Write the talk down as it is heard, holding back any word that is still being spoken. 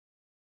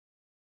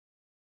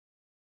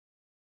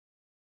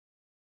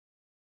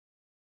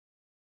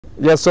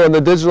Yeah, so in the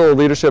digital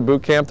leadership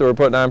boot camp that we're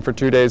putting on for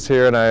 2 days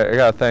here, and I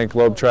got to thank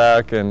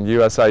GlobeTrack and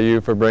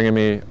USIU for bringing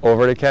me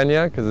over to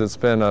Kenya, because it's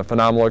been a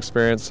phenomenal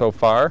experience so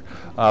far.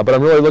 But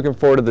I'm really looking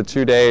forward to the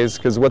 2 days,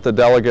 because what the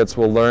delegates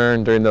will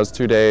learn during those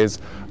 2 days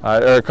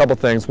are a couple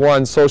things.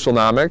 One,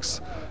 socialnomics.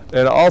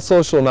 And all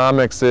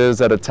socialnomics is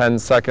at a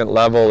 10-second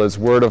level is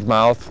word of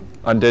mouth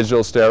on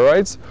digital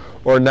steroids,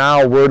 or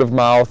now word of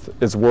mouth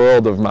is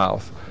world of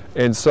mouth.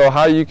 And so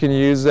how you can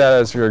use that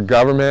as your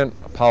government,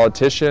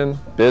 politician,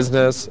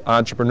 business,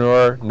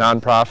 entrepreneur,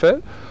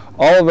 nonprofit.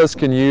 All of us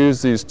can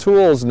use these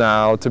tools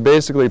now to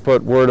basically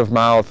put word of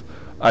mouth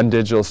on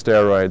digital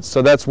steroids.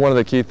 So that's one of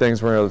the key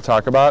things we're going to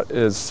talk about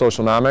is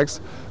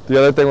socialnomics. The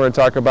other thing we're going to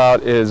talk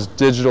about is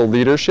digital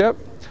leadership,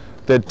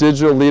 that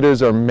digital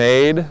leaders are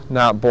made,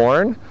 not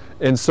born.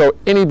 And so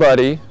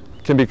anybody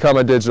can become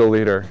a digital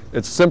leader.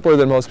 It's simpler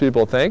than most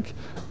people think.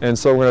 And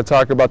so we're going to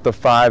talk about the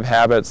 5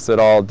 habits that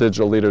all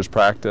digital leaders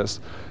practice.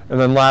 And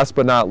then last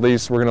but not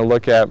least, we're going to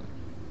look at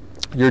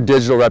your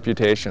digital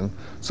reputation.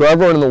 So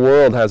everyone in the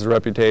world has a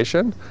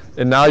reputation,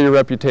 and now your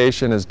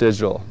reputation is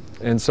digital.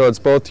 And so it's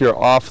both your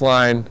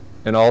offline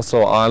and also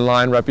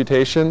online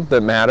reputation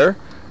that matter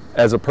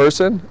as a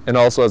person and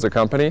also as a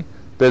company,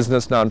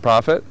 business,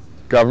 nonprofit,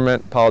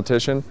 government,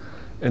 politician.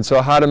 And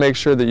so how to make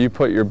sure that you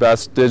put your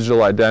best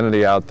digital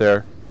identity out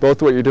there,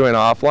 both what you're doing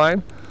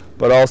offline,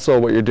 but also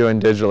what you're doing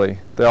digitally.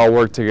 They all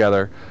work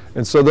together.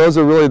 And so those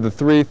are really the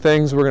 3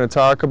 things we're going to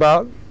talk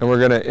about, and we're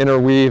going to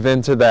interweave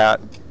into that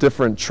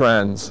different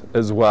trends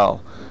as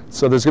well.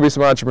 So there's going to be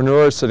some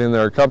entrepreneurs sitting in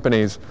their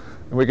companies,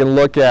 and we can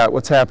look at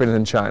what's happening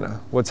in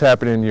China, what's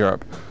happening in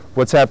Europe,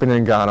 what's happening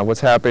in Ghana, what's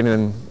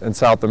happening in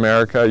South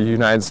America,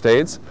 United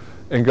States,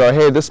 and go,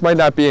 hey, this might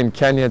not be in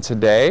Kenya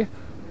today,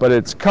 but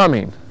it's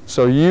coming.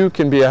 So you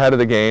can be ahead of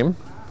the game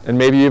and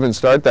maybe even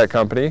start that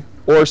company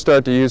or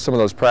start to use some of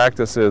those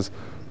practices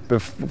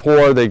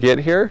before they get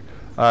here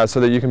so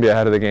that you can be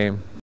ahead of the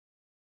game.